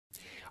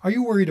Are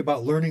you worried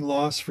about learning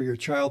loss for your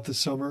child this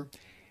summer,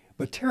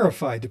 but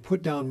terrified to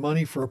put down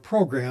money for a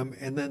program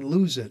and then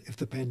lose it if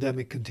the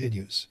pandemic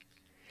continues?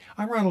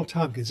 I'm Ronald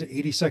Tompkins at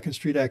 82nd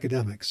Street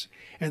Academics,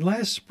 and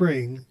last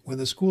spring, when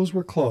the schools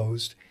were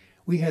closed,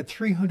 we had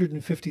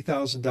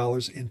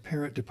 $350,000 in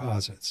parent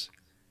deposits.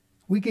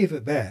 We gave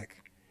it back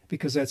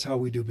because that's how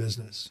we do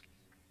business.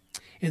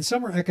 In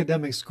Summer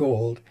Academics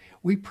Gold,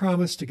 we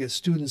promise to get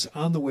students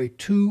on the way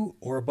to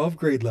or above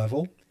grade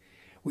level.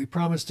 We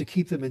promise to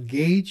keep them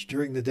engaged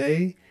during the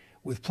day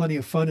with plenty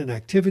of fun and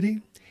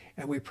activity,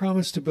 and we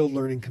promise to build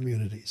learning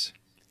communities.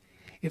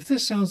 If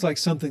this sounds like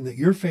something that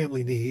your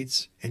family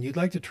needs and you'd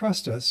like to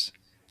trust us,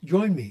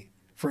 join me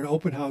for an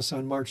open house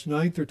on March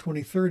 9th or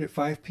 23rd at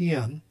 5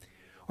 p.m.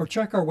 or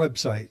check our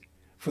website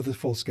for the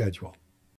full schedule.